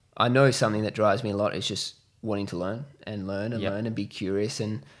I know something that drives me a lot is just wanting to learn and learn and be curious.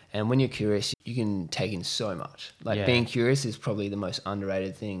 And when you're curious, you can take in so much. Like being curious is probably the most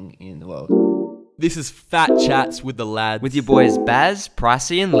underrated thing in the world. This is Fat Chats with the lads. With your boys Baz,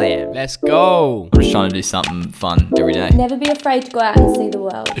 Pricey and Liam. Let's go. I'm just trying to do something fun every day. Never be afraid to go out and see the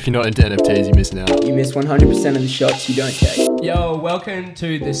world. If you're not into NFTs, you're missing out. You miss 100% of the shots you don't take. Yo, welcome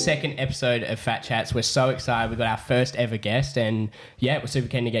to the second episode of Fat Chats. We're so excited. We've got our first ever guest and we're super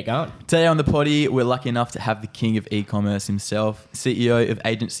keen to get going. Today on the potty, we're lucky enough to have the king of e-commerce himself, CEO of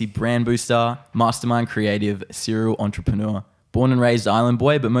agency Brand Booster, mastermind creative, serial entrepreneur, born and raised island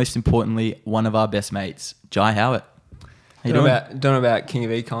boy, but most importantly, one of our best mates, Jai Howard. How you doing? Don't know about king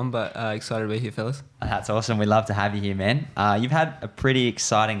of ecom, but excited to be here, fellas. That's awesome. We'd love to have you here, man. You've had a pretty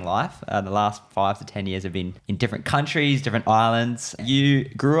exciting life. The last 5 to 10 years have been in different countries, different islands. You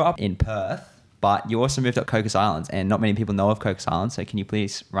grew up in Perth, but you also moved up Cocos Islands, and not many people know of Cocos Islands. So can you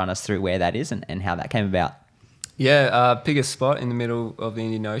please run us through where that is and how that came about? Yeah, biggest spot in the middle of the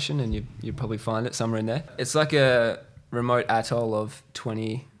Indian Ocean, and you'd probably find it somewhere in there. It's like a remote atoll of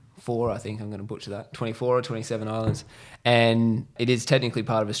 24, I think I'm going to butcher that, 24 or 27 islands. And it is technically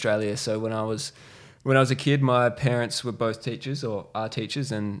part of Australia. So when I was a kid, my parents were both teachers or are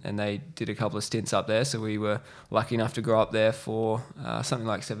teachers, and they did a couple of stints up there. So we were lucky enough to grow up there for something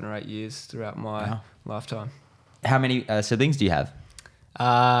like 7 or 8 years throughout my lifetime. How many siblings do you have?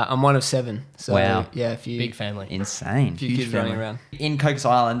 I'm one of 7. So wow. Yeah, Big family. Insane. A few kids running around. In Cocos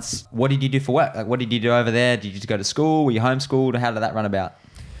Islands, what did you do for work? Like, what did you do over there? Did you just go to school? Were you homeschooled? How did that run about?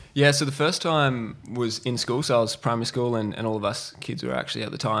 Yeah, so the first time was in school. So I was primary school, and all of us kids were actually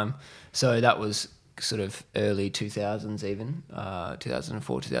at the time. So that was sort of early 2000s even,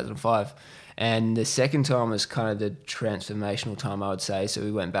 2004, 2005. And the second time was kind of the transformational time, I would say. So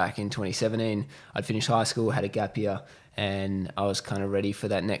we went back in 2017. I'd finished high school, had a gap year, and I was kind of ready for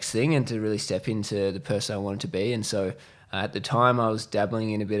that next thing and to really step into the person I wanted to be. And so at the time I was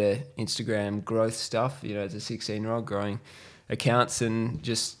dabbling in a bit of Instagram growth stuff, as a 16-year-old, growing accounts and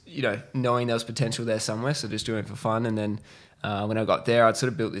just, knowing there was potential there somewhere. So just doing it for fun. And then when I got there, I'd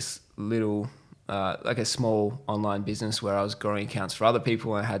sort of built this little, like a small online business where I was growing accounts for other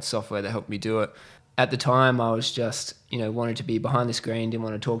people, and I had software that helped me do it. At the time, I was just, wanted to be behind the screen, didn't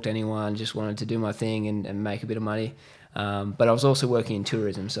want to talk to anyone, just wanted to do my thing and make a bit of money. But I was also working in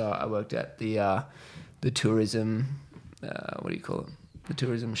tourism, so I worked at the tourism, what do you call it? The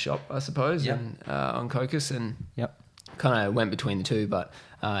tourism shop, I suppose, and on Cocos, and kind of went between the two. But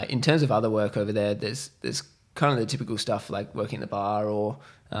in terms of other work over there, there's kind of the typical stuff like working at the bar or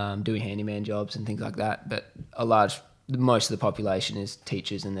doing handyman jobs and things like that. But most of the population is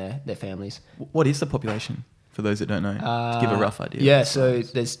teachers and their families. What is the population, for those that don't know? To give a rough idea. Yeah, so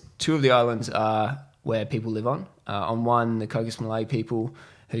there's 2 of the islands where people live on. On one, the Cocos Malay people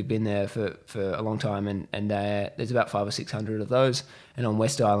who've been there for a long time, and there's about 500 or 600 of those. And on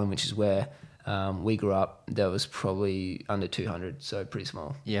West Island, which is where we grew up, there was probably under 200, so pretty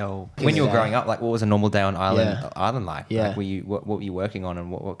small. Yeah. When you were growing up, like, what was a normal day on island like? Yeah. Like, what were you working on, and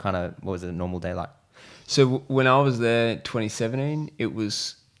what was a normal day like? So when I was there, 2017, it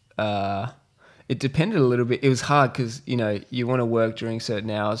was. It depended a little bit. It was hard because you want to work during certain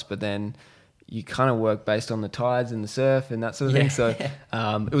hours, but then you kind of work based on the tides and the surf and that sort of thing. So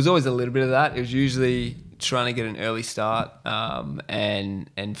it was always a little bit of that. It was usually trying to get an early start,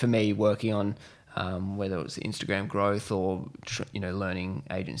 and for me, working on whether it was Instagram growth or learning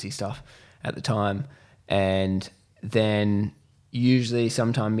agency stuff at the time. And then usually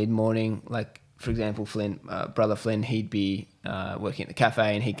sometime mid-morning, like for example, brother Flynn, he'd be working at the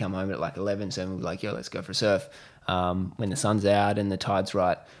cafe, and he'd come home at like 11. So we'd be like, let's go for a surf when the sun's out and the tide's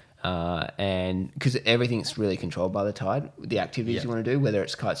right. And because everything's really controlled by the tide, the activities you want to do, whether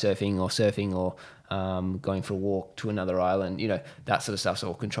it's kite surfing or going for a walk to another island, that sort of stuff's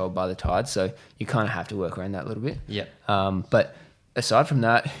all controlled by the tide. So you kind of have to work around that a little bit. Yeah. But aside from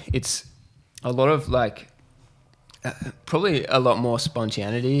that, it's a lot of probably a lot more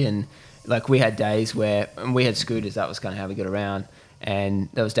spontaneity. And like we had days where, and we had scooters, that was kind of how we got around. And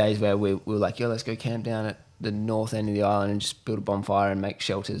there was days where we were like, let's go camp down at the north end of the island and just build a bonfire and make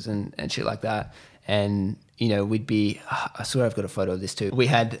shelters and shit like that. And, we'd be, I swear I've got a photo of this too. We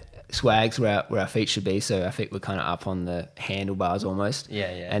had swags where our feet should be. So our feet were kind of up on the handlebars almost. Yeah.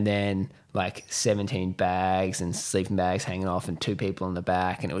 And then like 17 bags and sleeping bags hanging off and 2 people on the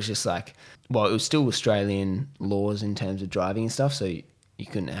back. And it was just like, it was still Australian laws in terms of driving and stuff. So you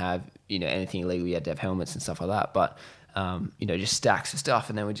couldn't have, anything illegal. You had to have helmets and stuff like that. But, just stacks of stuff.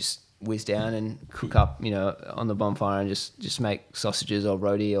 And then we just whiz down and cook up, on the bonfire and just make sausages or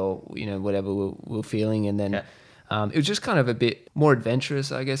roti or, whatever we're feeling. And then it was just kind of a bit more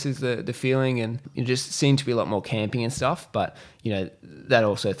adventurous, I guess, is the feeling, and it just seemed to be a lot more camping and stuff. But that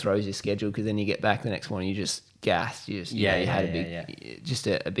also throws your schedule, because then you get back the next morning, you just gassed. You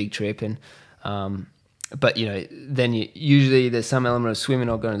had a big trip, and but then usually there's some element of swimming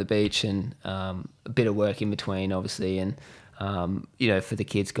or going to the beach, and a bit of work in between, obviously, and for the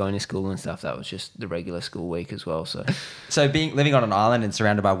kids going to school and stuff, that was just the regular school week as well. So living on an island and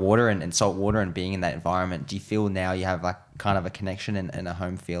surrounded by water and salt water and being in that environment, do you feel now you have like kind of a connection and a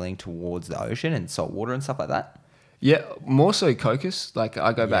home feeling towards the ocean and salt water and stuff like that? Yeah, more so Cocos. Like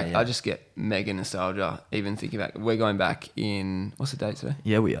I go back, I just get mega nostalgia even thinking back. We're going back in, what's the date today?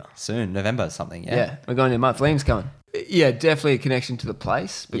 Yeah, we are. Soon, November something, yeah. Yeah, we're going in a month. Liam's coming. Yeah, definitely a connection to the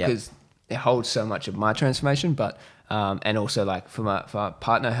place, because it holds so much of my transformation, but and also like for my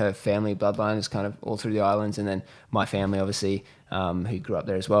partner, her family bloodline is kind of all through the islands, and then my family obviously who grew up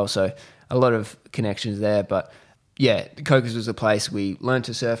there as well. So a lot of connections there, but yeah, Cocos was a place we learned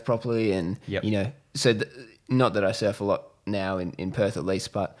to surf properly, and not that I surf a lot now in Perth at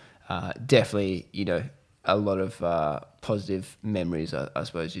least, but definitely a lot of positive memories, I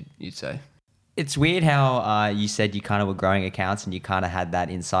suppose you'd say. It's weird how you said you kind of were growing accounts and you kind of had that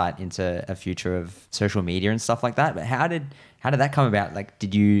insight into a future of social media and stuff like that. But how did that come about? Like,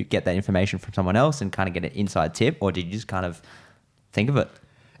 did you get that information from someone else and kind of get an inside tip, or did you just kind of think of it?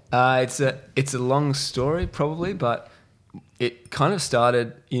 It's a long story probably, but it kind of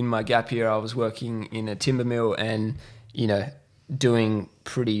started in my gap year. I was working in a timber mill and doing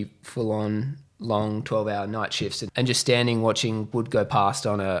pretty full on long 12-hour night shifts, and just standing watching wood go past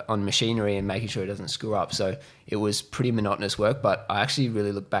on machinery and making sure it doesn't screw up. So it was pretty monotonous work, but I actually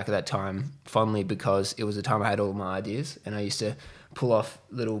really look back at that time fondly, because it was the time I had all my ideas, and I used to pull off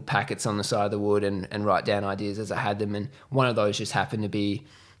little packets on the side of the wood and write down ideas as I had them. And one of those just happened to be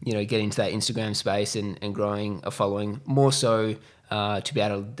getting into that Instagram space and growing a following, more so to be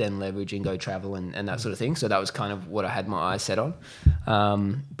able to then leverage and go travel and that sort of thing. So that was kind of what I had my eyes set on.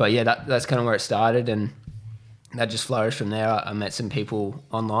 But yeah, that's kind of where it started, and that just flourished from there. I met some people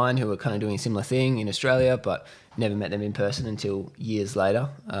online who were kind of doing a similar thing in Australia, but never met them in person until years later.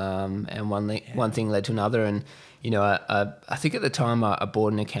 And one thing led to another. And, I think at the time I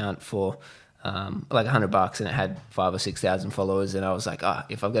bought an account for like $100, and it had 5,000 or 6,000 followers. And I was like,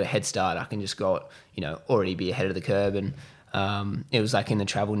 if I've got a head start, I can just go, already be ahead of the curve. And it was like in the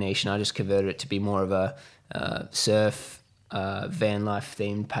travel niche, and I just converted it to be more of a surf, van life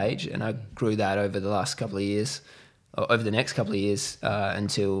themed page. And I grew that over the next couple of years,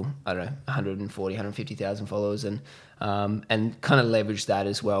 until, I don't know, 140, 150,000 followers, and kind of leveraged that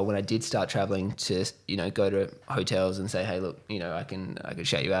as well when I did start traveling to, go to hotels and say, hey, look, I can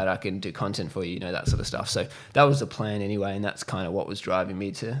shout you out, I can do content for you, that sort of stuff. So that was the plan anyway, and that's kind of what was driving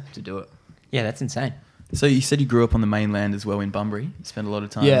me to do it. Yeah, that's insane. So you said you grew up on the mainland as well in Bunbury. You spent a lot of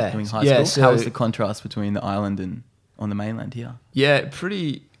time doing high school. So how was the contrast between the island and on the mainland here? Yeah,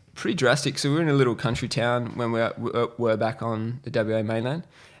 pretty drastic. So we were in a little country town when we were back on the WA mainland,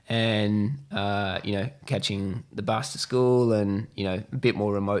 and catching the bus to school, and a bit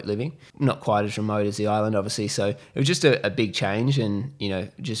more remote living, not quite as remote as the island obviously. So it was just a big change, and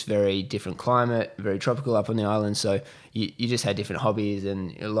just very different climate, very tropical up on the island. So you just had different hobbies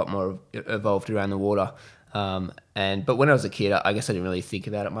and a lot more evolved around the water. But when I was a kid, I guess I didn't really think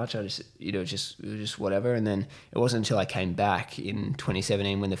about it much. I just, it was just whatever. And then it wasn't until I came back in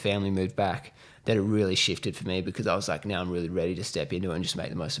 2017 when the family moved back that it really shifted for me, because I was like, now I'm really ready to step into it and just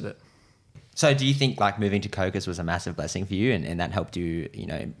make the most of it. So do you think like moving to Cocos was a massive blessing for you, and that helped you,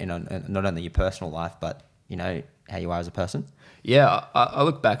 in not only your personal life, but, how you are as a person? Yeah, I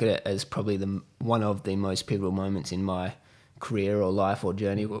look back at it as probably one of the most pivotal moments in my career or life or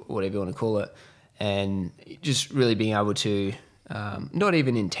journey, whatever you want to call it. And just really being able to, not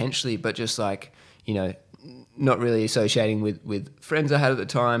even intentionally, but just like, not really associating with friends I had at the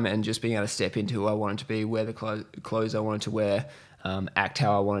time, and just being able to step into who I wanted to be, wear the clothes I wanted to wear, act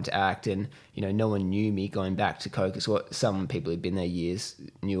how I wanted to act. And, no one knew me going back to Cocos. Some people who'd been there years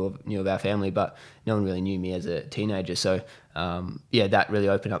knew of our family, but no one really knew me as a teenager. So, that really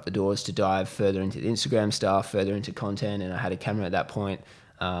opened up the doors to dive further into the Instagram stuff, further into content. And I had a camera at that point.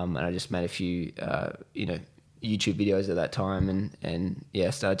 And I just made a few, YouTube videos at that time, and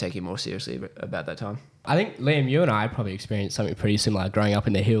started taking it more seriously about that time. I think, Liam, you and I probably experienced something pretty similar growing up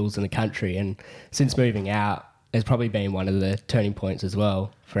in the hills in the country, and since moving out, has probably been one of the turning points as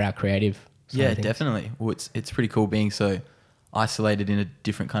well for our creative side of things. Definitely. Well, it's pretty cool being so isolated in a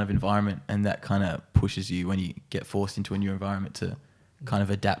different kind of environment, and that kind of pushes you when you get forced into a new environment to kind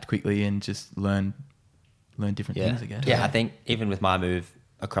of adapt quickly and just learn different things, I guess. Yeah, I think even with my move,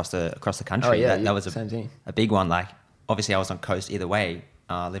 across the country. Oh, yeah, that was same thing. a big one. Like, obviously I was on coast either way,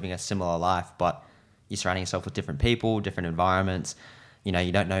 living a similar life, but you're surrounding yourself with different people, different environments. You know,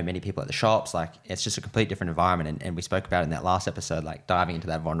 you don't know many people at the shops. Like, it's just a complete different environment. And we spoke about it in that last episode, like diving into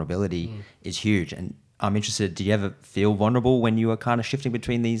that vulnerability is huge. And I'm interested, did you ever feel vulnerable when you were kind of shifting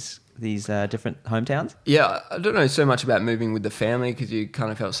between these different hometowns? Yeah, I don't know so much about moving with the family because you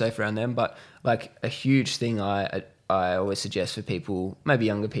kind of felt safe around them. But like a huge thing I always suggest for people, maybe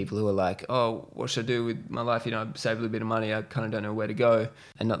younger people who are like, oh, what should I do with my life? You know, I've saved a little bit of money. I kind of don't know where to go.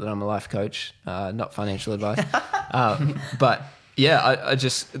 And not that I'm a life coach, not financial advice. But yeah, I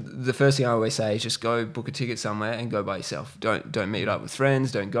just, the first thing I always say is just go book a ticket somewhere and go by yourself. Don't meet up with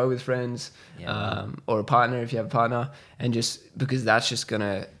friends. Don't go with friends, or a partner if you have a partner. And just because that's just going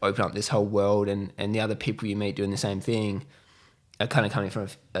to open up this whole world, and the other people you meet doing the same thing are kind of coming from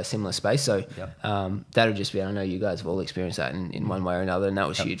a similar space. So that'll just be, I know you guys have all experienced that in one way or another, and that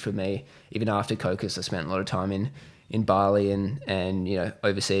was huge for me. Even after Cocos, I spent a lot of time in Bali and you know,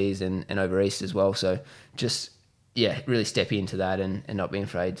 overseas and over east as well. So just, yeah, really step into that and not being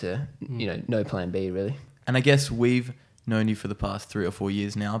afraid to, you know, no plan B really. And I guess we've known you for the past 3 or 4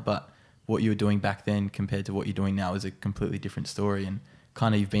 years now, but what you were doing back then compared to what you're doing now is a completely different story. And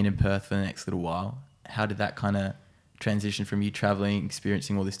kind of you've been in Perth for the next little while. How did that kind of transition from you traveling,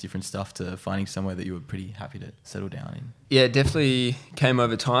 experiencing all this different stuff, to finding somewhere that you were pretty happy to settle down in? Yeah, definitely came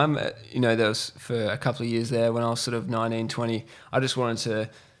over time. You know, there was for a couple of years there when I was sort of 19, 20, I just wanted to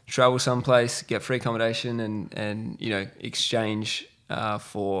travel someplace, get free accommodation and you know, exchange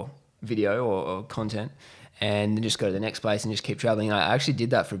for video or content, and then just go to the next place and just keep traveling. I actually did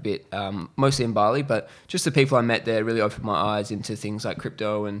that for a bit, mostly in Bali, but just the people I met there really opened my eyes into things like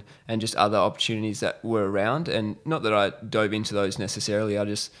crypto and just other opportunities that were around. And not that I dove into those necessarily, I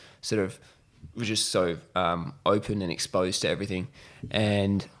just sort of was just so open and exposed to everything.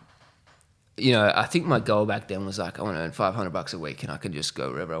 And you know, I think my goal back then was like, I want to earn $500 a week and I can just go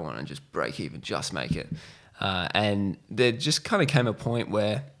wherever I want and just break even, just make it. And there just kind of came a point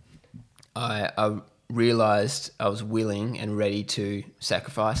where I realized I was willing and ready to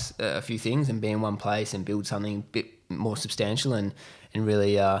sacrifice a few things and be in one place and build something a bit more substantial and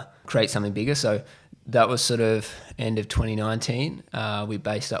really create something bigger. So that was sort of end of 2019. We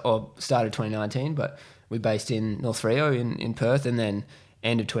started 2019, but we based in North Rio in Perth, and then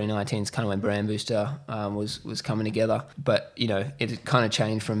end of 2019 is kind of when Brand Booster was coming together. But, you know, it kind of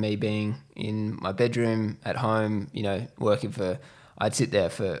changed from me being in my bedroom at home, you know, I'd sit there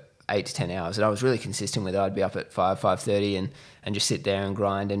for 8 to 10 hours, and I was really consistent with it. I'd be up at 5:30 and just sit there and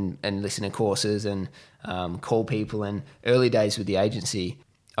grind and listen to courses and call people. And early days with the agency,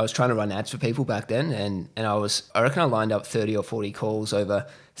 I was trying to run ads for people back then, and I reckon I lined up 30 or 40 calls over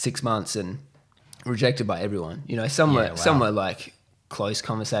 6 months and rejected by everyone. You know, some were like close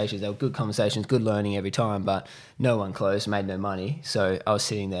conversations. They were good conversations, good learning every time, but no one closed, made no money. So I was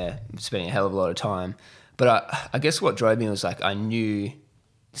sitting there spending a hell of a lot of time. But I guess what drove me was like, I knew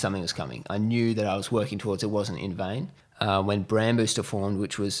something was coming. I knew that I was working towards it wasn't in vain. When Brand Booster formed,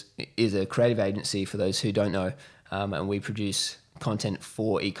 which is a creative agency for those who don't know, and we produce content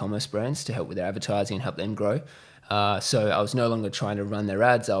for e-commerce brands to help with their advertising and help them grow. So I was no longer trying to run their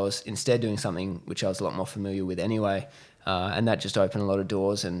ads. I was instead doing something which I was a lot more familiar with anyway. And that just opened a lot of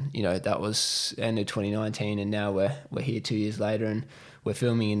doors. And, you know, that was end of 2019, and now we're here 2 years later and we're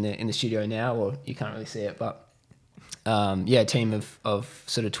filming in the studio now, or you can't really see it, but a team of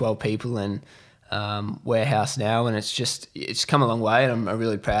sort of 12 people and warehouse now, and it's come a long way, and I'm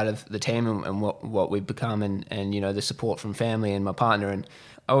really proud of the team and what we've become, and you know, the support from family and my partner. And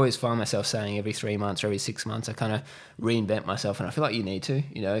I always find myself saying every 3 months or every 6 months I kind of reinvent myself, and I feel like you need to,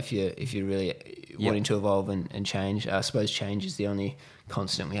 you know, if you're really wanting to evolve and change. I suppose change is the only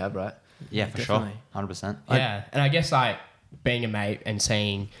constant we have, right? Yeah, for definitely. Sure, 100%. Yeah, and I guess like being a mate and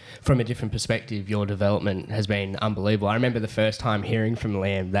seeing from a different perspective your development has been unbelievable. I remember the first time hearing from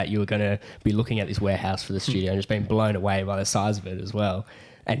Liam that you were going to be looking at this warehouse for the studio and just being blown away by the size of it as well.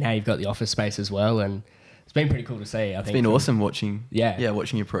 And now you've got the office space as well, and it's been pretty cool to see. It's been awesome watching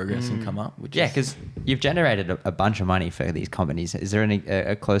watching your progress and come up. Because you've generated a bunch of money for these companies. Is there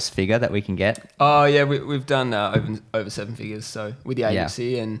a close figure that we can get? Oh yeah, we've done over 7 figures. So with the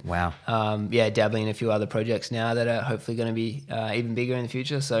agency and wow, dabbling in a few other projects now that are hopefully going to be even bigger in the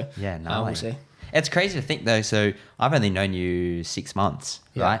future. So we'll see. It's crazy to think though. So I've only known you 6 months,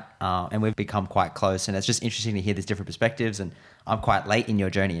 right? And we've become quite close, and it's just interesting to hear these different perspectives. And I'm quite late in your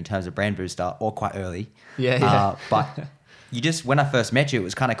journey in terms of Brand Booster, or quite early. But you just, when I first met you, it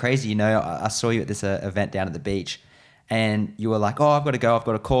was kind of crazy. You know, I saw you at this event down at the beach, and you were like, "Oh, I've got to go. I've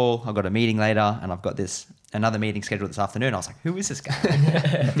got a call. I've got a meeting later, and I've got this another meeting scheduled this afternoon. I was like, who is this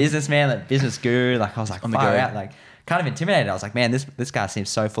guy? Businessman, like business guru. Like I was like, On the far go. out, like kind of intimidated. I was like, man, this guy seems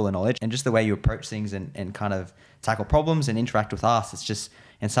so full of knowledge, and just the way you approach things and kind of tackle problems and interact with us, it's just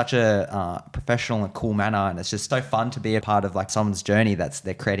in such a professional and cool manner, and it's just so fun to be a part of like someone's journey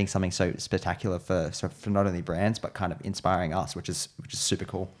they're creating something so spectacular for not only brands but kind of inspiring us, which is super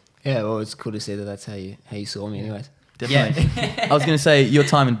cool. Yeah, well, it's cool to see that that's how you saw me, anyways. Definitely. Yeah. I was going to say your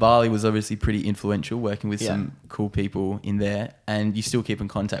time in Bali was obviously pretty influential, working with Yeah. some cool people in there, and you still keep in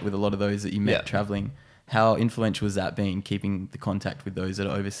contact with a lot of those that you met Yeah. traveling. How influential has that been, keeping the contact with those that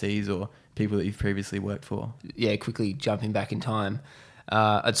are overseas or people that you've previously worked for? Yeah, quickly jumping back in time.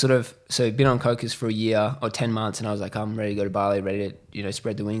 I'd been on Cocos for a year or 10 months, and I was like, I'm ready to go to Bali, ready to,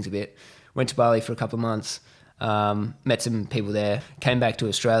 spread the wings a bit. Went to Bali for a couple of months, met some people there, came back to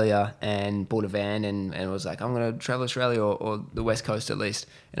Australia and bought a van and was like, I'm going to travel Australia or the West Coast at least.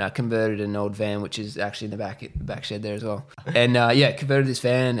 And I converted an old van, which is actually in the back shed there as well. And converted this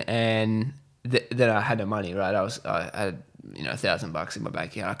van, and then I had no money, right? I had $1,000 in my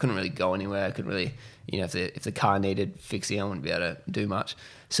bank account. I couldn't really go anywhere. I couldn't really, if the car needed fixing, I wouldn't be able to do much.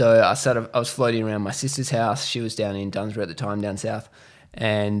 So I was floating around my sister's house. She was down in Dunsborough at the time, down south,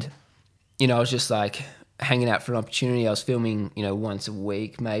 and I was just like hanging out for an opportunity. I was filming, once a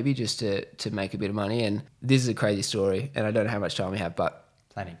week maybe, just to make a bit of money. And this is a crazy story, and I don't know how much time we have, but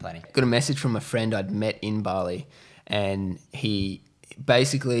Plenty. got a message from a friend I'd met in Bali, and he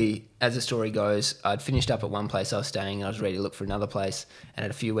basically, as the story goes, I'd finished up at one place I was staying, and I was ready to look for another place, and had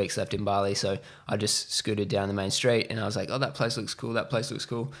a few weeks left in Bali, so I just scooted down the main street, and I was like, oh, that place looks cool, and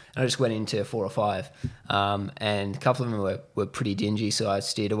I just went into 4 or 5, and a couple of them were pretty dingy, so I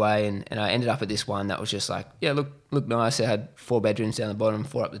steered away, and I ended up at this one that was just like, yeah, look nice. It had 4 bedrooms down the bottom,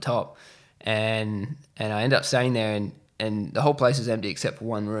 4 up the top, and I ended up staying there, and the whole place was empty except for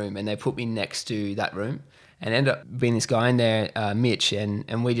one room, and they put me next to that room. And ended up being this guy in there, Mitch,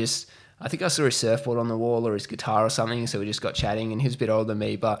 and we just, I think I saw his surfboard on the wall or his guitar or something, so we just got chatting, and he was a bit older than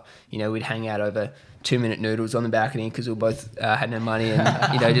me, but, we'd hang out over 2-minute noodles on the balcony because we both had no money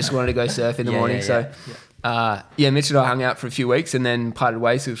and, just wanted to go surf in the morning. Mitch and I hung out for a few weeks and then parted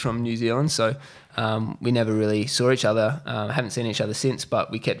ways. He was from New Zealand, so we never really saw each other. Haven't seen each other since, but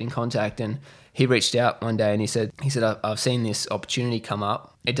we kept in contact, and he reached out one day and he said, I've seen this opportunity come up.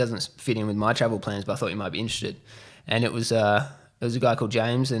 It doesn't fit in with my travel plans, but I thought you might be interested. And it was a guy called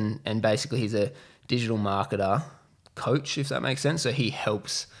James, and basically he's a digital marketer coach, if that makes sense. So he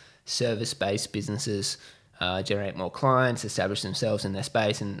helps service-based businesses generate more clients, establish themselves in their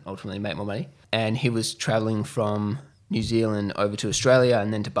space, and ultimately make more money. And he was traveling from New Zealand over to Australia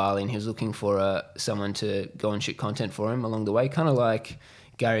and then to Bali, and he was looking for someone to go and shoot content for him along the way, kind of like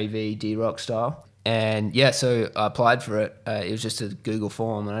Gary V, D-Rock style. And so I applied for it. It was just a Google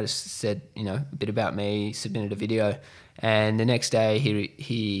form, and I just said, a bit about me, submitted a video. And the next day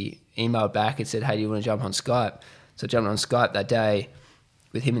he emailed back and said, hey, do you want to jump on Skype? So I jumped on Skype that day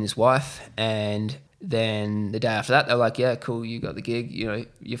with him and his wife. And then the day after that, they were like, yeah, cool, you got the gig.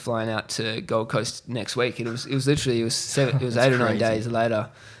 You're flying out to Gold Coast next week. It was 8 or 9 days later.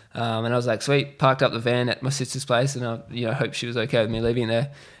 And I was like, sweet, parked up the van at my sister's place, and I hope she was okay with me leaving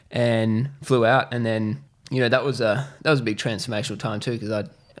there, and flew out. And then, that was a big transformational time too, because I'd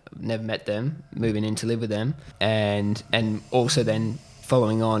never met them, moving in to live with them, and also then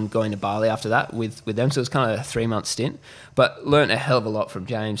following on going to Bali after that with them. So it was kind of a 3-month stint, but learned a hell of a lot from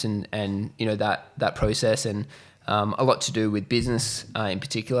James and that process, and a lot to do with business in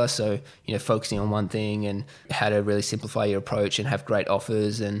particular. So, focusing on one thing and how to really simplify your approach and have great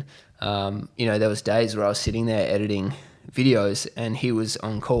offers. And, there was days where I was sitting there editing videos and he was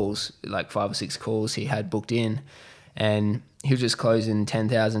on calls, like 5 or 6 calls he had booked in, and he was just closing $10,000,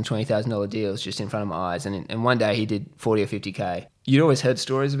 $20,000 deals just in front of my eyes. And one day he did 40 or 50K. You'd always heard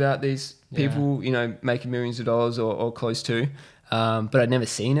stories about these people, making millions of dollars or close to, but I'd never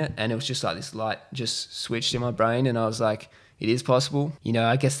seen it. And it was just like this light just switched in my brain, and I was like, it is possible.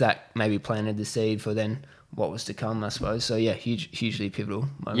 I guess that maybe planted the seed for then what was to come, I suppose. So yeah, hugely pivotal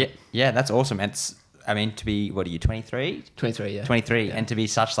moment. Yeah, that's awesome. To be, what are you, 23? 23, yeah. 23, yeah. And to be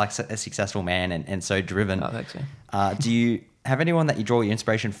such like a successful man and so driven. Oh, thanks, man. Do you have anyone that you draw your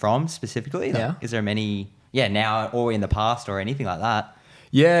inspiration from specifically? Yeah. Is there many, now or in the past or anything like that?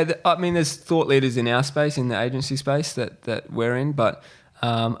 Yeah, there's thought leaders in our space, in the agency space that we're in, but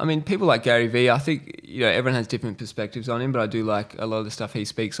people like Gary Vee, I think, everyone has different perspectives on him, but I do like a lot of the stuff he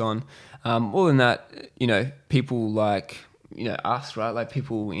speaks on. More than that, people like, us, right? Like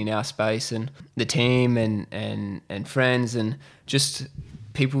people in our space and the team and friends, and just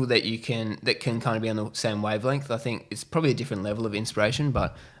people that can kind of be on the same wavelength. I think it's probably a different level of inspiration,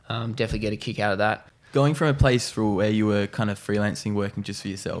 but definitely get a kick out of that. Going from a place for where you were kind of freelancing, working just for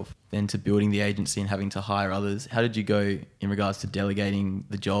yourself, then to building the agency and having to hire others, how did you go in regards to delegating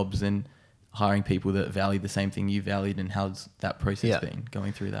the jobs and hiring people that value the same thing you valued, and how's that process been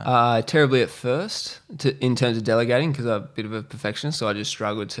going through that? Terribly at first in terms of delegating, because I'm a bit of a perfectionist, so I just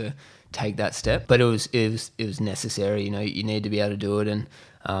struggled to take that step. But it was necessary. You know, you need to be able to do it. And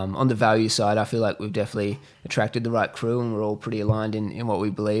on the value side, I feel like we've definitely attracted the right crew, and we're all pretty aligned in what we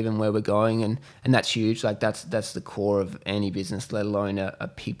believe and where we're going, and that's huge. Like that's the core of any business, let alone a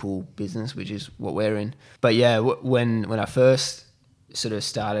people business, which is what we're in. But yeah, when I first sort of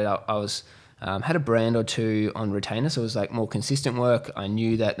started, I was had a brand or two on retainer, so it was like more consistent work. I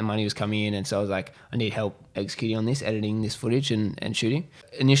knew that the money was coming in, and so I was like, I need help executing on this, editing this footage and shooting.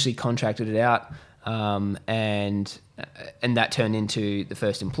 Initially contracted it out, and that turned into the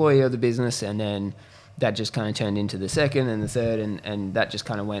first employee of the business, and then that just kind of turned into the second and the third, and that just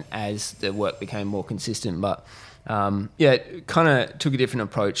kind of went as the work became more consistent. But it kind of took a different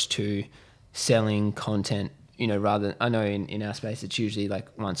approach to selling content. You know, rather than, I know in our space it's usually like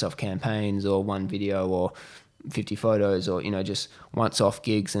once-off campaigns or one video or 50 photos or, you know, just once-off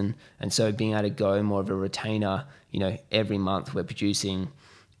gigs. And so being able to go more of a retainer, you know, every month we're producing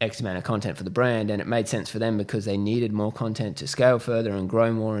X amount of content for the brand, and it made sense for them because they needed more content to scale further and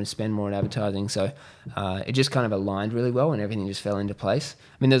grow more and spend more on advertising. So it just kind of aligned really well, and everything just fell into place.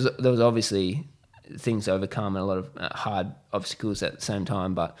 I mean, there was obviously things to overcome and a lot of hard obstacles at the same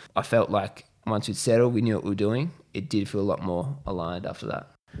time, but I felt like once we'd settled, we knew what we were doing. It did feel a lot more aligned after that.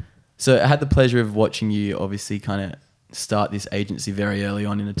 So I had the pleasure of watching you obviously kind of start this agency very early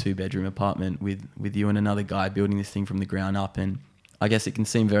on in a 2-bedroom apartment with you and another guy building this thing from the ground up. And I guess it can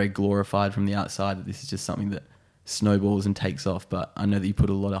seem very glorified from the outside that this is just something that snowballs and takes off. But I know that you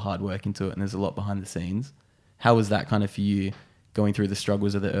put a lot of hard work into it, and there's a lot behind the scenes. How was that kind of for you, going through the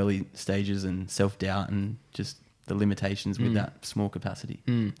struggles of the early stages and self-doubt and just the limitations with that small capacity?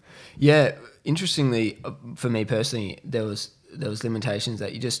 Yeah, interestingly, for me personally, there was limitations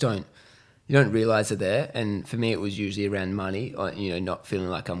that you don't realize are there. And for me, it was usually around money, or, you know, not feeling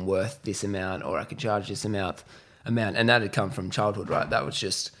like I'm worth this amount or I could charge this amount, and that had come from childhood, right? That was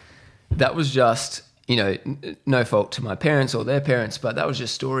just you know, no fault to my parents or their parents, but that was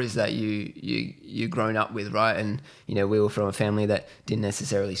just stories that you grown up with, right? And, you know, we were from a family that didn't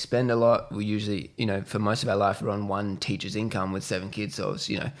necessarily spend a lot. We usually, you know, for most of our life, we were on one teacher's income with 7 kids. So it was,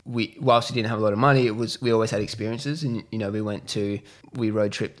 you know, whilst we didn't have a lot of money, we always had experiences. And, you know, we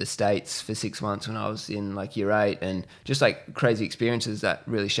road tripped the States for 6 months when I was in like year 8, and just like crazy experiences that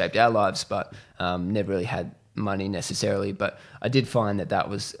really shaped our lives, but never really had money necessarily. But I did find that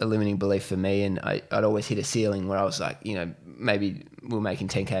was a limiting belief for me, and I'd always hit a ceiling where I was like, you know, maybe we're making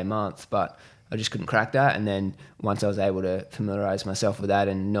 10k a month, but I just couldn't crack that. And then once I was able to familiarize myself with that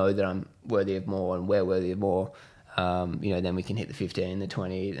and know that I'm worthy of more and we're worthy of more, you know, then we can hit the 15, the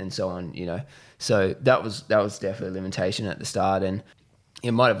 20 and so on, you know. So that was definitely a limitation at the start, and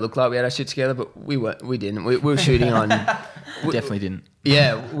it might have looked like we had our shit together, but we didn't. We were shooting on... Definitely didn't.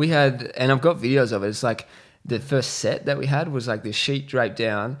 Yeah, we had, and I've got videos of it. It's like, the first set that we had was like this sheet draped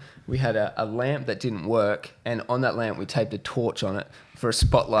down. We had a lamp that didn't work, and on that lamp we taped a torch on it for a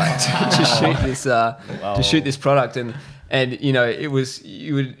spotlight to shoot this product. And you know, it was,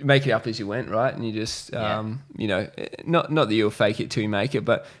 you would make it up as you went, right? And you just you know, not that you'll fake it till you make it,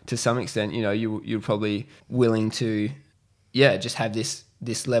 but to some extent, you know, you're probably willing to just have this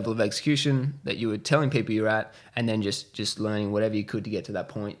level of execution that you were telling people you're at, and then just learning whatever you could to get to that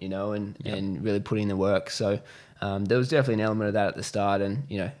point, you know, and really putting in the work. So there was definitely an element of that at the start, and,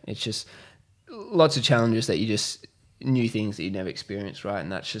 you know, it's just lots of challenges that you just, new things that you never experienced, right?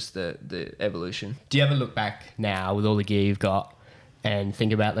 And that's just the evolution. Do you ever look back now with all the gear you've got and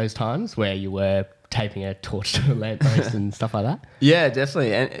think about those times where you were taping a torch to a lamppost and stuff like that? Yeah,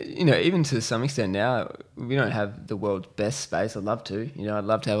 definitely. And, you know, even to some extent now, we don't have the world's best space. I'd love to. You know, I'd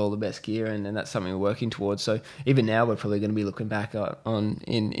love to have all the best gear, and that's something we're working towards. So even now, we're probably going to be looking back on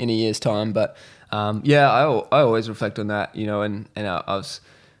in a year's time. But, I always reflect on that, you know, and I was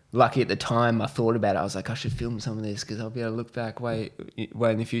lucky at the time. I thought about it. I was like, I should film some of this because I'll be able to look back way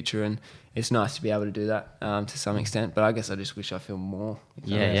in the future, and it's nice to be able to do that to some extent. But I guess I just wish I filmed more.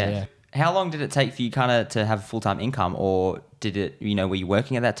 Yeah. How long did it take for you kind of to have a full-time income, or did it, you know, were you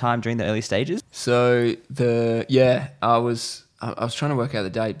working at that time during the early stages? So I was trying to work out the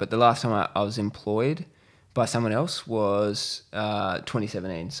date, but the last time I was employed by someone else was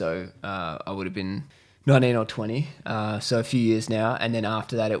 2017. So I would have been 19 or 20. So a few years now. And then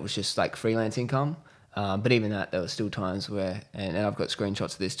after that, it was just like freelance income. But even that, there were still times where, and I've got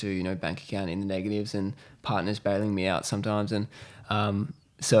screenshots of this too, you know, bank account in the negatives and partners bailing me out sometimes. And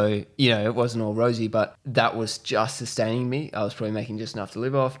So, it wasn't all rosy, but that was just sustaining me. I was probably making just enough to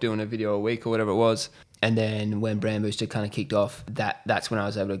live off, doing a video a week or whatever it was. And then when Brand Booster kind of kicked off, that's when I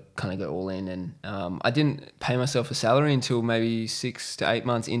was able to kind of go all in. And I didn't pay myself a salary until maybe 6 to 8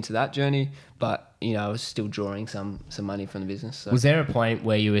 months into that journey. But, I was still drawing some money from the business. So. Was there a point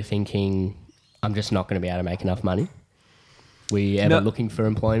where you were thinking, I'm just not going to be able to make enough money? Were you ever looking for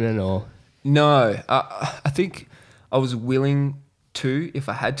employment or? No, I think I was willing to, if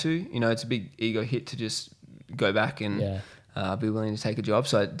I had to. It's a big ego hit to just go back and be willing to take a job.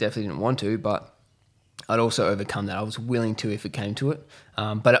 So I definitely didn't want to, but I'd also overcome that. I was willing to if it came to it.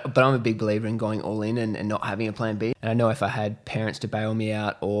 But I'm a big believer in going all in and not having a plan B. And I know if I had parents to bail me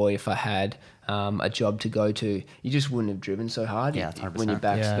out, or if I had a job to go to, you just wouldn't have driven so hard when your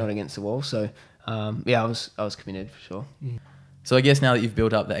back's not against the wall. So I was committed for sure. So I guess now that you've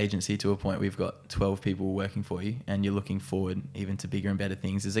built up the agency to a point where you've got 12 people working for you and you're looking forward even to bigger and better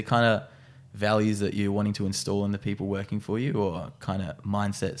things, is it kind of values that you're wanting to install in the people working for you, or kind of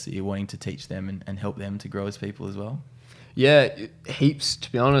mindsets that you're wanting to teach them and help them to grow as people as well? Yeah, heaps,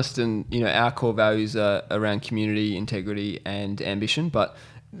 to be honest. And, our core values are around community, integrity and ambition, but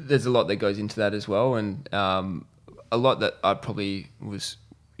there's a lot that goes into that as well. And a lot that I probably was,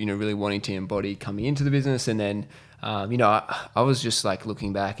 really wanting to embody coming into the business. And then, I was just like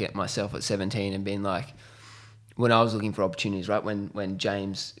looking back at myself at 17 and being like, when I was looking for opportunities, right? When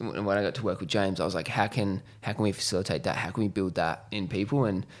I got to work with James, I was like, how can we facilitate that? How can we build that in people?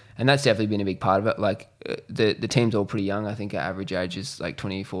 And that's definitely been a big part of it. Like the team's all pretty young. I think our average age is like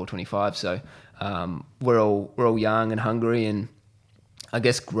 24, 25. So we're all young and hungry, and I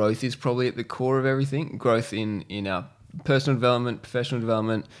guess growth is probably at the core of everything. Growth in our personal development, professional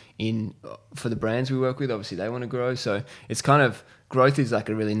development, for the brands we work with. Obviously they want to grow. So it's kind of, growth is like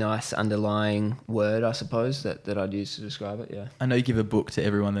a really nice underlying word, I suppose, that I'd use to describe it. Yeah. I know you give a book to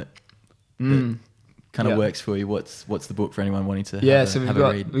everyone that kind of works for you. What's the book for anyone wanting to have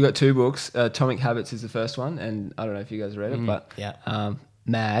a read? We've got 2 books. Atomic Habits is the first one, and I don't know if you guys read it, but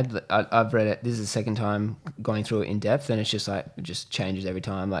Mad, I've read it. This is the second time going through it in depth, and it's just like, it just changes every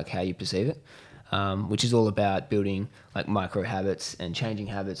time, like how you perceive it. Which is all about building like micro habits and changing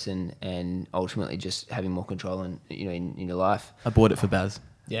habits and ultimately just having more control in your life. I bought it for Baz.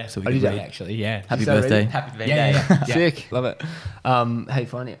 Yeah, so I did that actually. Yeah, Happy birthday! Happy birthday. Yeah. Sick, love it. How you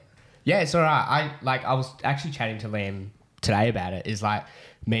find it? Yeah, it's all right. I was actually chatting to Liam today about it. Is like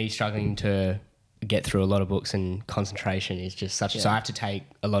me struggling to get through a lot of books, and concentration is just such. So I have to take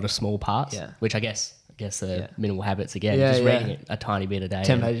a lot of small parts, which I guess the minimal habits again. Just reading it a tiny bit a day.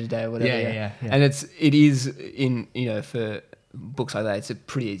 10 pages a day or whatever. Yeah. And it is in for books like that, it's a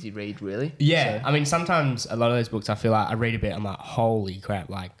pretty easy read, really. Yeah. So, I mean, sometimes a lot of those books, I feel like I read a bit, I'm like, holy crap,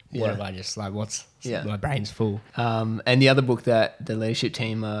 like, what have I just, like, my brain's full. And the other book that the leadership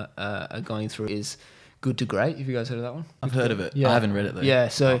team are going through is Good to Great. Have you guys heard of that one? I've heard of it. Yeah. I haven't read it though. Yeah.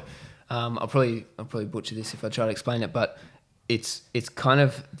 So I'll probably butcher this if I try to explain it, but it's kind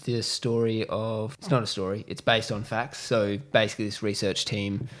of the story of, it's not a story, it's based on facts. So basically this research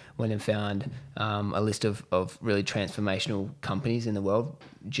team went and found a list of really transformational companies in the world: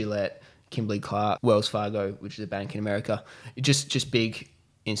 Gillette, Kimberly-Clark, Wells Fargo, which is a bank in America, just big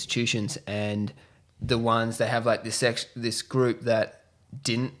institutions. And the ones, they have like this group that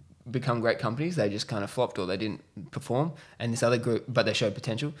didn't become great companies, they just kind of flopped or they didn't perform, and this other group, but they showed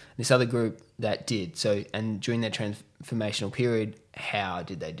potential, this other group that did. So, and during their transformational period, how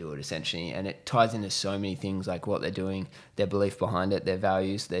did they do it essentially? And it ties into so many things, like what they're doing, their belief behind it, their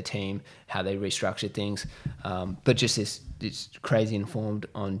values, their team, how they restructure things, but just this crazy informed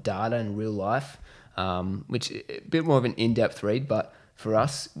on data and real life, which a bit more of an in-depth read. But for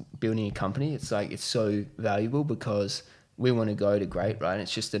us building a company, it's like, it's so valuable because we want to go to great, right? And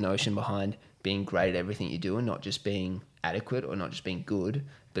it's just the notion behind being great at everything you do, and not just being adequate or not just being good,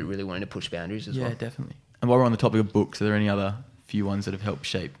 but really wanting to push boundaries as well. Yeah, definitely. And while we're on the topic of books, are there any other few ones that have helped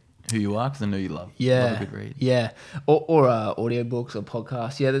shape who you are? Because I know you love a good read. Yeah. Or audiobooks or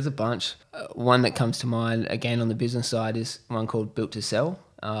podcasts. Yeah, there's a bunch. One that comes to mind, again, on the business side, is one called Built to Sell.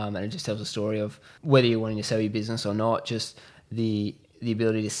 And it just tells a story of whether you're wanting to sell your business or not, just the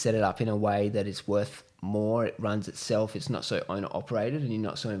ability to set it up in a way that it's worth more, it runs itself, it's not so owner operated and you're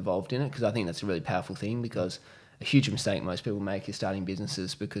not so involved in it. Because I think that's a really powerful thing, because a huge mistake most people make is starting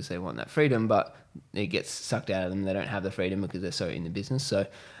businesses because they want that freedom, but it gets sucked out of them. They don't have the freedom because they're so in the business. So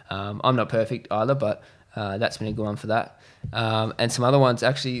I'm not perfect either, but that's been a good one for that. And some other ones,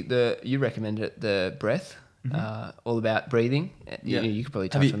 actually, you recommended it, The Breath, all about breathing. Yeah. You could probably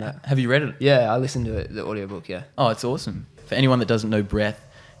touch on that. Have you read it? Yeah, I listened to it, the audiobook, yeah. Oh, it's awesome. For anyone that doesn't know Breath,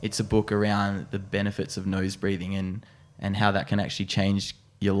 it's a book around the benefits of nose breathing and how that can actually change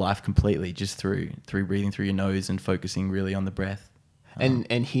your life completely just through breathing through your nose and focusing really on the breath.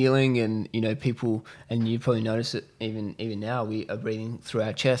 And healing, and people, and you probably notice it even now, we are breathing through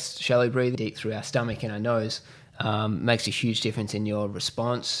our chest, shallow breathing, deep through our stomach and our nose. Makes a huge difference in your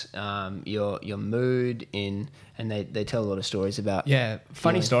response, your mood, and they tell a lot of stories about. Yeah,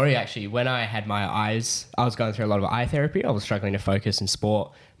 funny story actually. When I had my eyes, I was going through a lot of eye therapy. I was struggling to focus in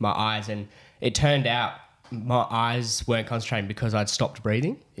sport, my eyes, and it turned out my eyes weren't concentrating because I'd stopped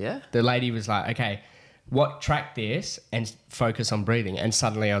breathing. Yeah. The lady was like, okay, track this and focus on breathing, and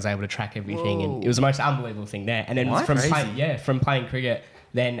suddenly I was able to track everything. Whoa. And it was the most unbelievable thing there. And then from playing cricket,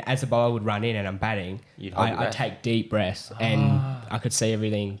 then as the bowler would run in and I'm batting, I'd take deep breaths and I could see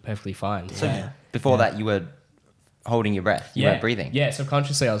everything perfectly fine. So before that, you were holding your breath. You weren't breathing. Yeah,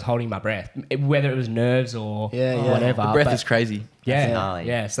 subconsciously I was holding my breath, whether it was nerves or whatever. The breath is crazy.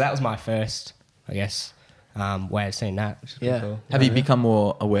 Yeah. So that was my first, I guess, way of seeing that, which is pretty cool. Have you become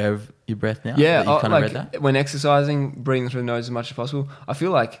more aware of your breath now? Yeah, That you've kind of read that? when exercising, breathing through the nose as much as possible. I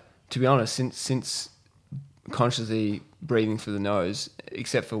feel like, to be honest, since consciously breathing through the nose,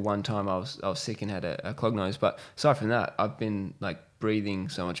 except for one time I was sick and had a clogged nose, but aside from that, I've been like breathing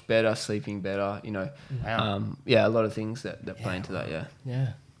so much better, sleeping better. A lot of things that play into that.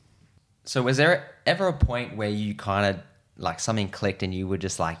 Yeah. So was there ever a point where you kind of like something clicked and you were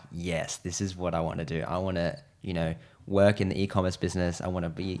just like, yes, this is what I want to do. I want to, work in the e-commerce business. I want to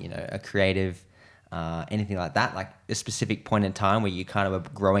be, a creative, anything like that. Like a specific point in time where you kind of were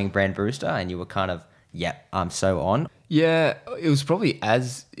growing Brand Booster and you were kind of, I'm so on. Yeah, it was probably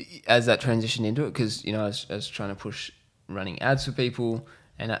as that transition into it, because I was trying to push running ads for people,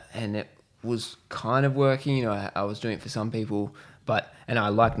 and it was kind of working. I was doing it for some people, and I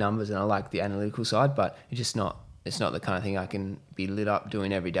like numbers and I like the analytical side, but it's not the kind of thing I can be lit up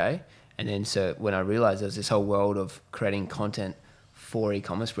doing every day. And then so when I realized there's this whole world of creating content for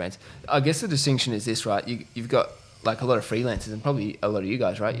e-commerce brands, I guess the distinction is this, right? You've got like a lot of freelancers, and probably a lot of you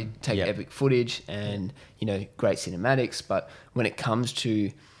guys, right? You take epic footage and, great cinematics, but when it comes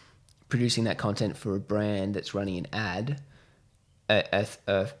to producing that content for a brand that's running an ad, a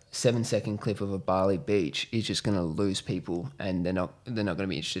 7-second clip of a Bali beach is just going to lose people, and they're not going to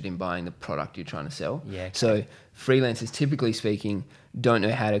be interested in buying the product you're trying to sell. Yeah. So freelancers, typically speaking, don't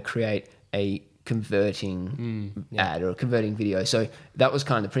know how to create a converting ad or a converting video. So that was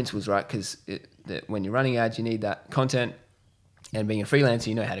kind of the principles, right? Because when you're running ads, you need that content, and being a freelancer,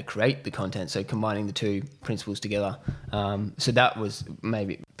 you know how to create the content. So combining the two principles together. So that was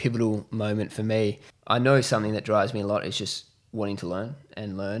maybe a pivotal moment for me. I know something that drives me a lot is just wanting to learn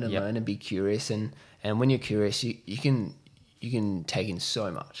and learn and be curious. And when you're curious, you can take in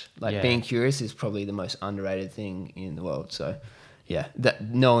so much. Being curious is probably the most underrated thing in the world. So yeah, that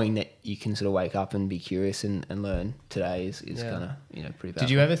knowing that you can sort of wake up and be curious and learn today is kind of pretty powerful. Did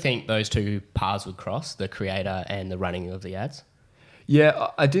you ever think those two paths would cross, the creator and the running of the ads? Yeah,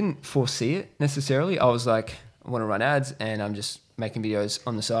 I didn't foresee it necessarily. I was like, I want to run ads, and I'm just making videos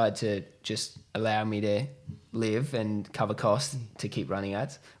on the side to just allow me to live and cover costs to keep running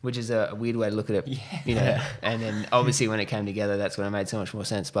ads, which is a weird way to look at it, And then obviously when it came together, that's when it made so much more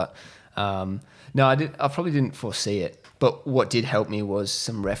sense. But no, I probably didn't foresee it. But what did help me was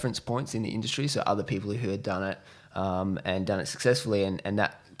some reference points in the industry, so other people who had done it and done it successfully, and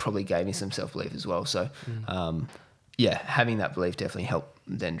that probably gave me some self-belief as well. So having that belief definitely helped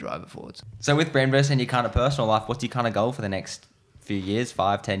then drive it forwards. So with Brand Booster and your kind of personal life, what's your kind of goal for the next few years,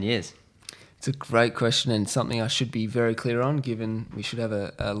 5-10 years? It's a great question, and something I should be very clear on, given we should have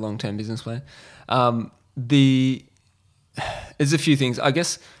a long-term business plan. There's a few things. I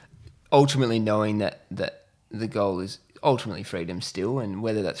guess ultimately knowing that the goal is ultimately freedom still, and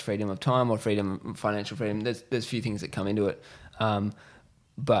whether that's freedom of time or financial freedom, there's a few things that come into it.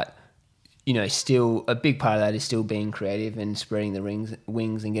 But still a big part of that is still being creative and spreading the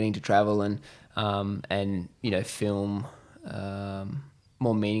wings and getting to travel and film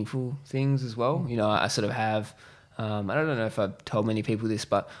more meaningful things as well. I sort of have, I don't know if I've told many people this,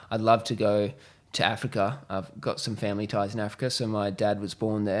 but I'd love to go to Africa. I've got some family ties in Africa. So my dad was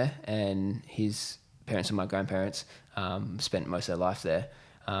born there, and his parents and my grandparents spent most of their life there.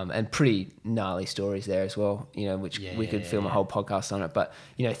 And pretty gnarly stories there as well, which we could film a whole podcast on it. But,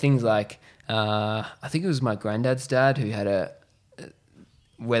 things like, I think it was my granddad's dad who had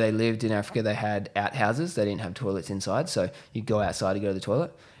where they lived in Africa, they had outhouses. They didn't have toilets inside. So you'd go outside to go to the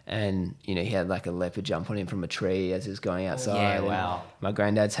toilet. And, he had like a leopard jump on him from a tree as he was going outside. Yeah, wow. And my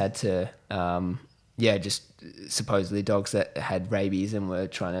granddad's had to, just supposedly dogs that had rabies and were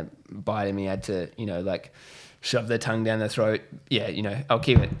trying to bite him. He had to, shove their tongue down their throat. Yeah, I'll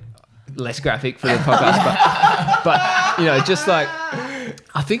keep it less graphic for the podcast, but just like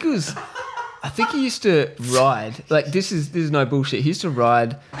I think he used to ride, like, this is no bullshit. He used to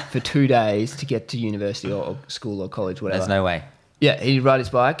ride for 2 days to get to university or school or college, whatever. There's no way. Yeah, he'd ride his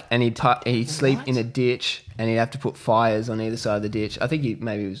bike and he'd sleep in a ditch, and he'd have to put fires on either side of the ditch. I think he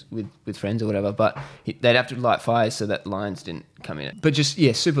maybe was with friends or whatever, but they'd have to light fires so that lions didn't come in. But just,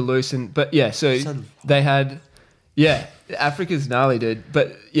 yeah, super loose. So they had, yeah, Africa's gnarly, dude.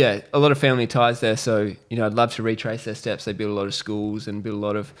 But yeah, a lot of family ties there. So, you know, I'd love to retrace their steps. They built a lot of schools and built a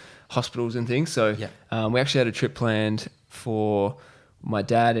lot of hospitals and things. So we actually had a trip planned for my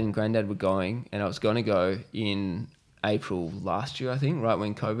dad and granddad were going, and I was going to go in April last year, I think, right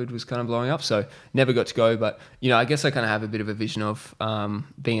when COVID was kind of blowing up. So never got to go, but, you know, I guess I kind of have a bit of a vision of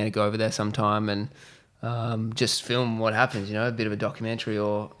being able to go over there sometime and just film what happens, you know, a bit of a documentary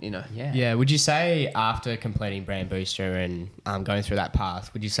or, you know. Yeah. Would you say after completing Brand Booster and going through that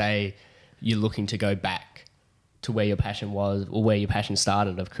path, would you say you're looking to go back to where your passion was or where your passion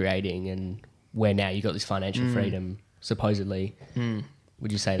started of creating, and where now you got this financial freedom, supposedly?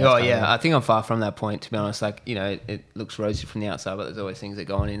 Would you say that? Oh, yeah. I think I'm far from that point, to be honest. Like, you know, it looks rosy from the outside, but there's always things that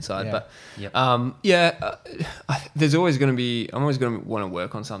go on inside. Yeah. But, there's always going to be... I'm always going to want to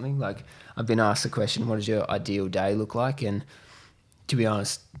work on something. Like, I've been asked the question, what does your ideal day look like? And to be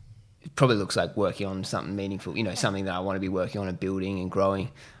honest, it probably looks like working on something meaningful, you know, something that I want to be working on and building and growing.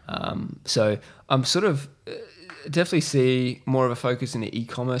 So I'm sort of... definitely see more of a focus in the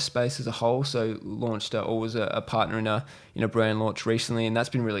e-commerce space as a whole. So launched or was a partner in a brand launch recently, and that's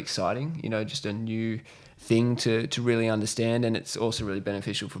been really exciting. You know, just a new thing to really understand, and it's also really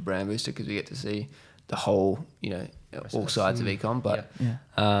beneficial for Brand Booster because we get to see the whole, you know, all sides of e-com. But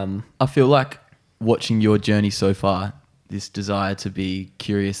I feel like watching your journey so far, this desire to be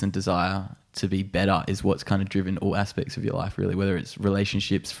curious and desire to be better is what's kind of driven all aspects of your life, really, whether it's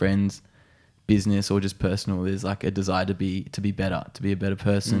relationships, friends, business, or just personal. There's like a desire to be better, to be a better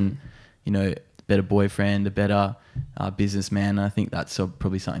person, you know, better boyfriend, a better businessman. And I think that's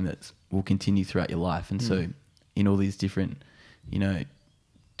probably something that will continue throughout your life. And so in all these different, you know,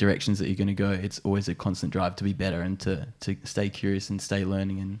 directions that you're going to go, it's always a constant drive to be better and to stay curious and stay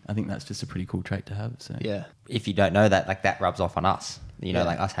learning. And I think that's just a pretty cool trait to have. So yeah, if you don't know that, like, that rubs off on us, you know,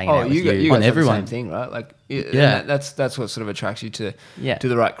 like us hanging out with you you. guys on have everyone. the same thing, right? Like, Yeah. that's what sort of attracts you to Yeah.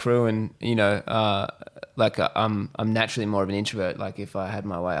 the right crew. And, you know, I'm naturally more of an introvert. Like, if I had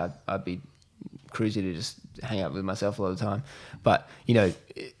my way, I'd be cruisy to just hang out with myself a lot of the time. But, you know,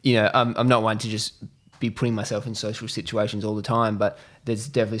 I'm not one to just be putting myself in social situations all the time, but there's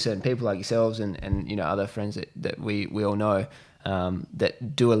definitely certain people like yourselves and you know, other friends that we all know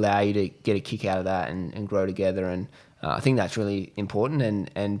that do allow you to get a kick out of that and grow together. And I think that's really important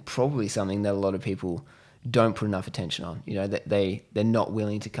and probably something that a lot of people don't put enough attention on. You know, that they're not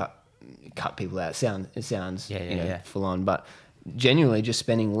willing to cut people out. It sounds full on, but genuinely just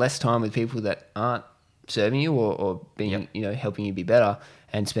spending less time with people that aren't serving you or being you know, helping you be better,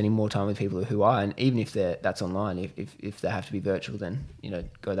 and spending more time with people who are. And even if that's online, if they have to be virtual, then, you know,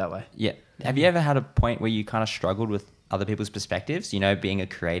 go that way. Yeah. Have you ever had a point where you kind of struggled with other people's perspectives? You know, being a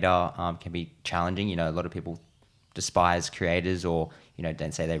creator can be challenging. You know, a lot of people despise creators, or, you know,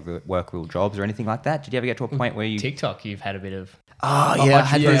 don't say they work real jobs or anything like that. Did you ever get to a point where you... TikTok, you've had a bit of... Oh, yeah. I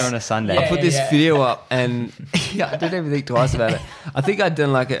had this on a Sunday. I put this video up, and I didn't even think twice about it. I think I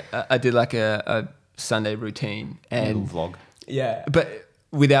did like a Sunday routine and vlog. Yeah, but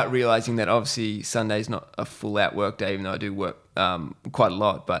without realizing that obviously Sunday's not a full out work day, even though I do work quite a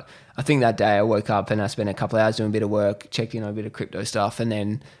lot. But I think that day I woke up and I spent a couple of hours doing a bit of work, checked in on a bit of crypto stuff, and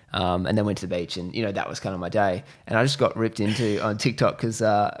then went to the beach. And, you know, that was kind of my day. And I just got ripped into on TikTok because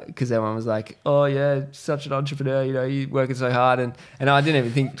everyone was like, oh yeah, such an entrepreneur, you know, you're working so hard. And I didn't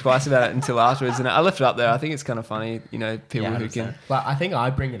even think twice about it until afterwards. And I left it up there. I think it's kind of funny, you know, people who can... Well, I think I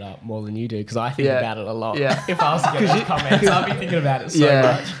bring it up more than you do because I think about it a lot. Yeah. If I was to get those comments, I'd be thinking about it so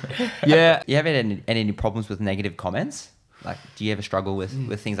much. Yeah. You ever had any problems with negative comments? Like, do you ever struggle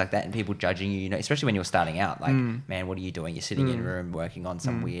with things like that and people judging you, you know, especially when you're starting out? Like, man, what are you doing? You're sitting in a room working on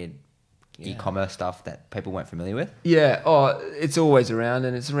some weird e-commerce stuff that people weren't familiar with? Yeah. Oh, it's always around,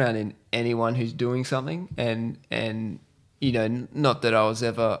 and it's around in anyone who's doing something. And you know, not that I was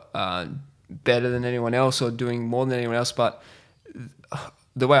ever better than anyone else or doing more than anyone else, but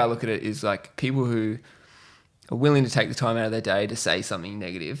the way I look at it is like people who are willing to take the time out of their day to say something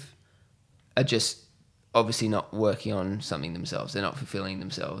negative are just obviously not working on something themselves. They're not fulfilling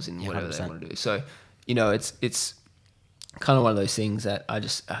themselves in whatever 100%. they want to do. So, you know, it's kind of one of those things that I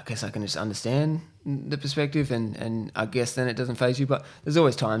guess I can just understand the perspective, and I guess then it doesn't faze you. But there's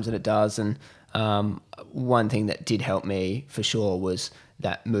always times that it does. And one thing that did help me for sure was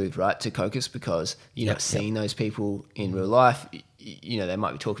that move, right, to Cocos, because you're not seeing those people in real life. You know, they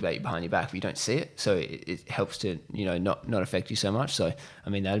might be talking about you behind your back, but you don't see it. So it helps to, you know, not affect you so much. So, I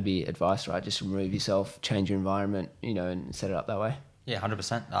mean, that'd be advice, right? Just remove yourself, change your environment, you know, and set it up that way. Yeah,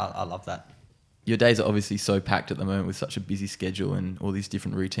 100%. I love that. Your days are obviously so packed at the moment with such a busy schedule and all these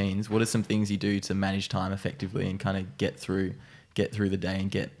different routines. What are some things you do to manage time effectively and kind of get through the day and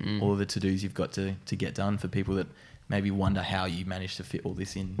get all of the to-dos you've got to get done, for people that maybe wonder how you manage to fit all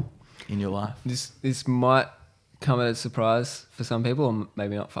this in your life? This might come as a surprise for some people, or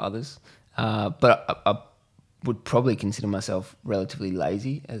maybe not for others. But I would probably consider myself relatively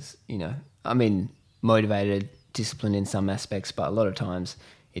lazy, as, you know, I mean, motivated, disciplined in some aspects, but a lot of times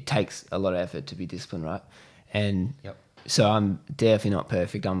it takes a lot of effort to be disciplined, right? And so I'm definitely not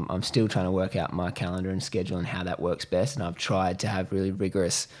perfect. I'm still trying to work out my calendar and schedule and how that works best. And I've tried to have really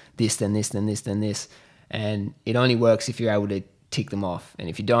rigorous this, then this, then this, then this. And it only works if you're able to tick them off. And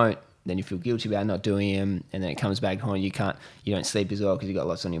if you don't, then you feel guilty about not doing them. And then it comes back home. You don't sleep as well because you've got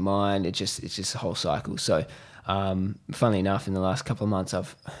lots on your mind. It's just a whole cycle. So funnily enough, in the last couple of months,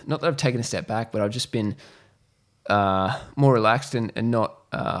 not that I've taken a step back, but I've just been more relaxed and not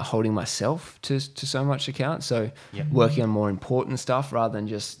holding myself to so much account. So working on more important stuff rather than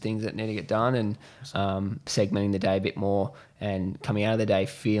just things that need to get done, and segmenting the day a bit more, and coming out of the day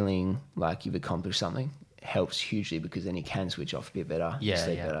feeling like you've accomplished something helps hugely, because then you can switch off a bit better,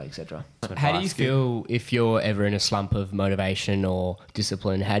 sleep better, etc. How do you feel if you're ever in a slump of motivation or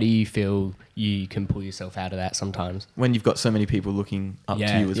discipline? How do you feel you can pull yourself out of that sometimes? When you've got so many people looking up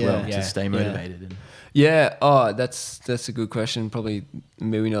to you as well to stay motivated. And That's a good question. Probably a $1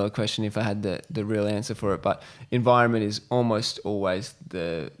 million question if I had the real answer for it. But environment is almost always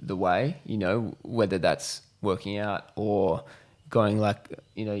the way, you know, whether that's working out or going, like,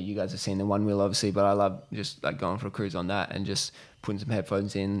 you know, you guys have seen the One Wheel obviously, but I love just like going for a cruise on that and just putting some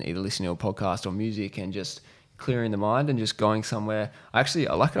headphones in, either listening to a podcast or music, and just clearing the mind and just going somewhere. I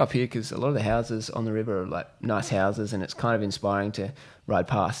like it up here because a lot of the houses on the river are like nice houses, and it's kind of inspiring to ride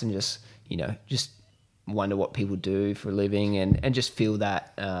past and just, you know, just wonder what people do for a living, and just feel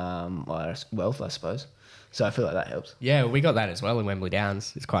that wealth, I suppose. So I feel like that helps. Yeah, we got that as well in Wembley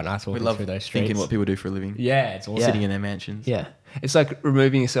Downs. It's quite nice walking through those streets. Thinking what people do for a living. Yeah, it's awesome. Sitting in their mansions. Yeah. It's like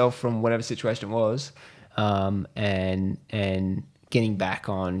removing yourself from whatever situation it was, and getting back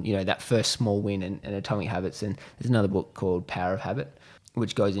on, you know, that first small win and Atomic Habits. And there's another book called Power of Habit,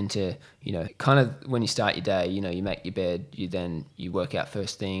 which goes into, you know, kind of when you start your day, you know, you make your bed, you work out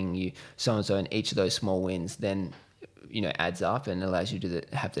first thing, so-and-so, and each of those small wins then, you know, adds up and allows you to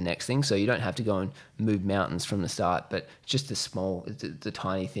have the next thing. So you don't have to go and move mountains from the start, but just the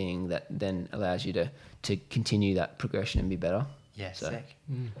tiny thing that then allows you to continue that progression and be better. Yeah, so, sick.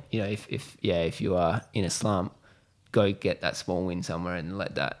 You know, if you are in a slump, go get that small win somewhere and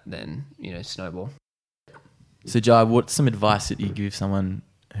let that then, you know, snowball. So Jai, what's some advice that you give someone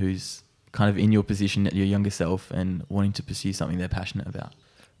who's kind of in your position at your younger self and wanting to pursue something they're passionate about?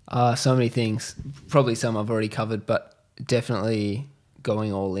 So many things. Probably some I've already covered, but definitely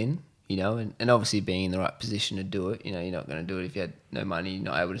going all in, you know, and obviously being in the right position to do it. You know, you're not going to do it if you had no money, you're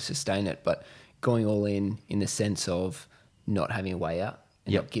not able to sustain it, but going all in the sense of not having a way out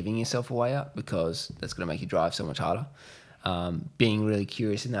and not giving yourself a way out, because that's going to make you drive so much harder. Being really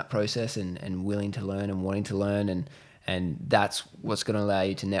curious in that process and willing to learn and wanting to learn, and that's what's going to allow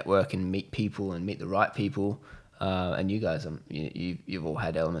you to network and meet people and meet the right people. And you guys, you've all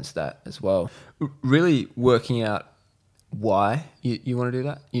had elements of that as well. Really working out why you want to do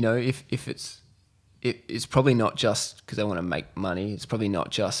that. You know, if it's probably not just because I want to make money. It's probably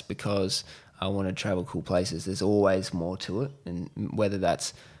not just because I want to travel cool places. There's always more to it, and whether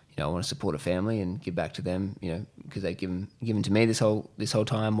that's, you know, I want to support a family and give back to them, you know, because they've given to me this whole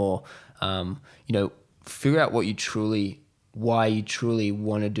time, or you know, figure out why you truly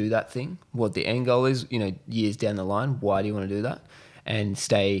want to do that thing, what the end goal is, you know, years down the line. Why do you want to do that? And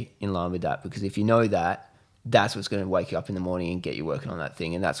stay in line with that, because if you know that, that's what's going to wake you up in the morning and get you working on that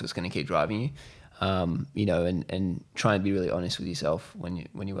thing, and that's what's going to keep driving you. You know, and try and be really honest with yourself when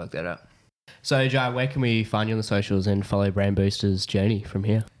you work that out. So Jai, where can we find you on the socials and follow Brand Booster's journey from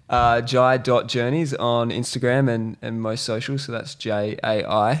here? Jai.journeys on Instagram and most socials. So that's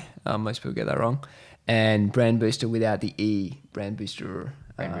JAI. Most people get that wrong. And Brand Booster without the E. Brand Booster.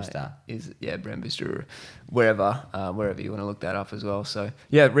 Brand Booster. Brand Booster, wherever you want to look that up as well. So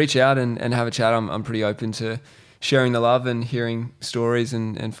yeah, reach out and have a chat. I'm pretty open to sharing the love and hearing stories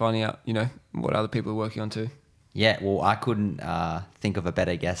and finding out, you know, what other people are working on too. Yeah, well, I couldn't think of a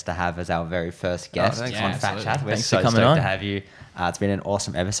better guest to have as our very first guest thanks. on Yeah, Fat absolutely. Chat. We're Thanks for so coming stoked on. to have you. It's been an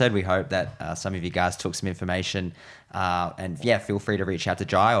awesome episode. We hope that some of you guys took some information. And yeah, feel free to reach out to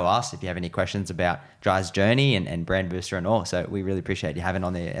Jai or us if you have any questions about Jai's journey and Brand Booster and all. So we really appreciate you having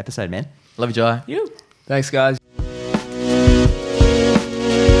on the episode, man. Love you, Jai. Thanks, guys.